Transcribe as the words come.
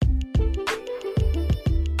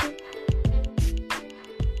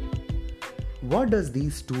What does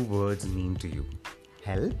these two words mean to you?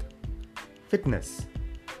 Health? Fitness?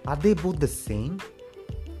 Are they both the same?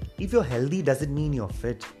 If you're healthy, does it mean you're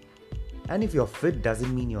fit? And if you're fit, does it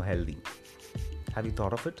mean you're healthy? Have you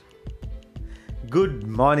thought of it? Good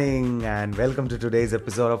morning and welcome to today's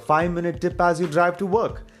episode of 5-Minute Tip as you drive to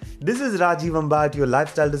work. This is Rajiv Ambat, your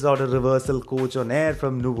lifestyle disorder reversal coach on air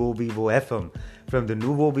from Nuvo Vivo FM, from the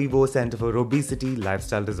Nuvo Vivo Center for Obesity,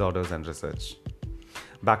 Lifestyle Disorders and Research.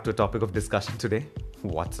 Back to a topic of discussion today.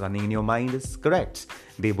 What's running in your mind is correct.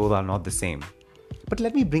 They both are not the same. But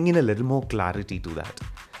let me bring in a little more clarity to that.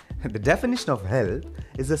 The definition of health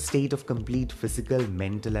is a state of complete physical,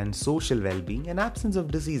 mental and social well-being and absence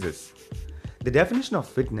of diseases. The definition of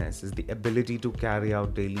fitness is the ability to carry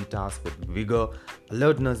out daily tasks with vigor,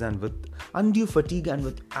 alertness and with undue fatigue and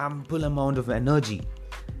with ample amount of energy.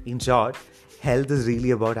 In short, health is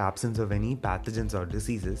really about absence of any pathogens or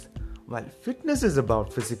diseases, while fitness is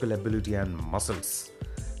about physical ability and muscles.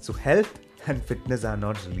 So health and fitness are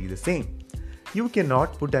not really the same. You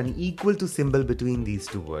cannot put an equal to symbol between these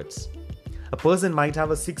two words. A person might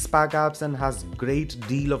have a six-pack abs and has great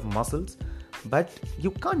deal of muscles, but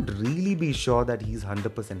you can't really be sure that he's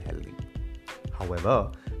 100% healthy.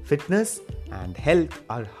 However, fitness and health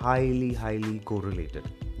are highly correlated.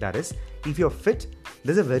 That is, if you're fit,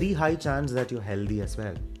 there's a very high chance that you're healthy as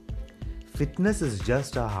well. Fitness is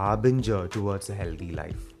just a harbinger towards a healthy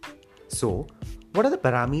life. So, what are the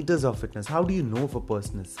parameters of fitness? How do you know if a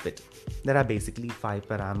person is fit? There are basically 5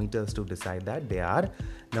 parameters to decide that. They are: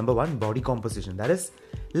 number 1, body composition. That is,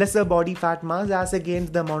 lesser body fat mass as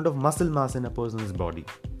against the amount of muscle mass in a person's body.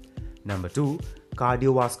 Number 2,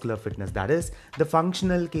 cardiovascular fitness. That is, the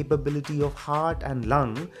functional capability of heart and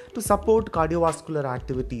lung to support cardiovascular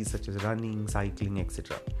activities such as running, cycling,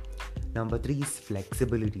 etc. Number 3 is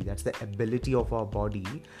flexibility. That's the ability of our body,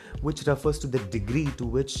 which refers to the degree to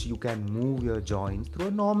which you can move your joints through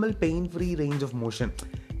a normal pain-free range of motion.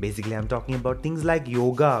 Basically, I'm talking about things like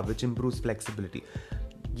yoga, which improves flexibility.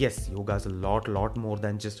 Yes, yoga is a lot more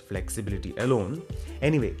than just flexibility alone.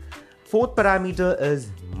 Anyway, 4th parameter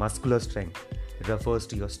is muscular strength. It refers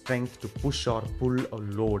to your strength to push or pull or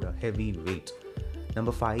load a heavy weight.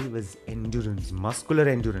 Number 5 is endurance, muscular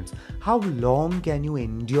endurance. How long can you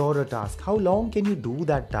endure a task? How long can you do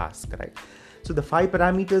that task, right? So the 5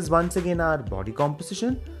 parameters once again are body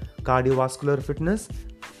composition, cardiovascular fitness,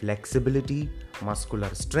 flexibility,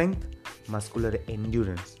 muscular strength, muscular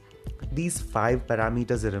endurance. These 5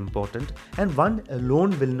 parameters are important and one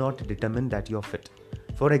alone will not determine that you're fit.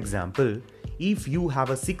 For example, if you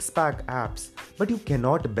have a six-pack abs, but you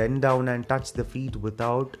cannot bend down and touch the feet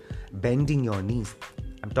without bending your knees,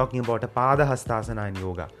 I'm talking about a Pada Hastasana in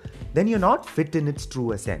yoga, then you're not fit in its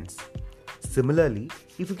true essence. Similarly,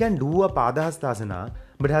 if you can do a Pada Hastasana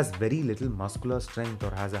but has very little muscular strength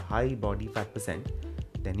or has a high body fat percent,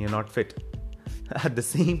 then you're not fit. At the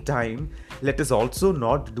same time, let us also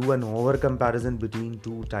not do an over comparison between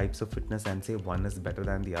two types of fitness and say one is better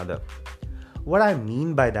than the other. What I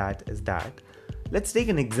mean by that is that, let's take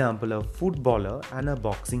an example of a footballer and a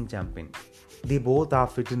boxing champion. They both are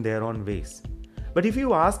fit in their own ways. But if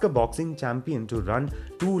you ask a boxing champion to run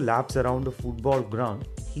 2 laps around a football ground,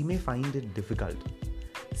 he may find it difficult.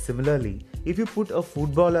 Similarly, if you put a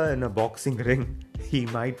footballer in a boxing ring, he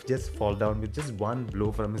might just fall down with just one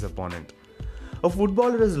blow from his opponent. A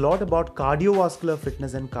footballer is a lot about cardiovascular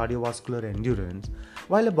fitness and cardiovascular endurance,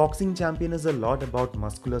 while a boxing champion is a lot about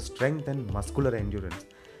muscular strength and muscular endurance.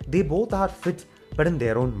 They both are fit, but in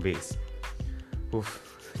their own ways.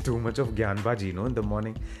 Too much of Gyanbaji, in the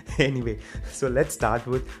morning. Anyway, so let's start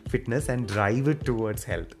with fitness and drive it towards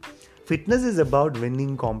health. Fitness is about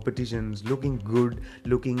winning competitions, looking good,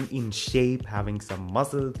 looking in shape, having some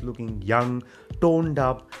muscles, looking young, toned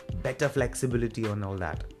up, better flexibility and all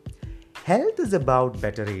that. Health is about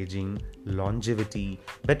better aging, longevity,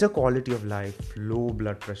 better quality of life, low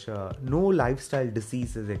blood pressure, no lifestyle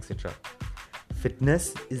diseases, etc.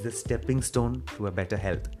 Fitness is the stepping stone to a better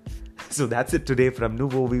health. So that's it today from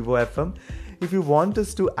Nuvo Vivo FM. If you want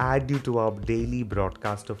us to add you to our daily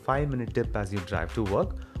broadcast of 5-minute tip as you drive to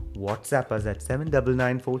work, WhatsApp us at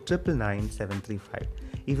 7994999735.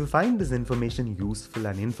 If you find this information useful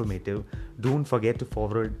and informative, don't forget to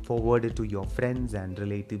forward it to your friends and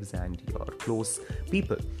relatives and your close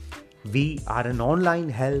people. We are an online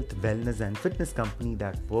health, wellness and fitness company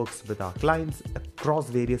that works with our clients across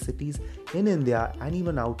various cities in India and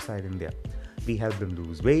even outside India. We help them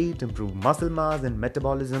lose weight, improve muscle mass and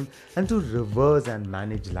metabolism, and to reverse and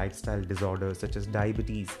manage lifestyle disorders such as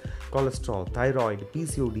diabetes, cholesterol, thyroid,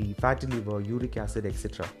 PCOD, fatty liver, uric acid,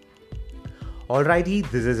 etc. Alrighty,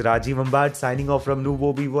 this is Rajiv Ambat signing off from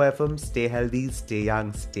Nuvo Vivo FM. Stay healthy, stay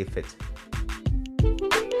young, stay fit.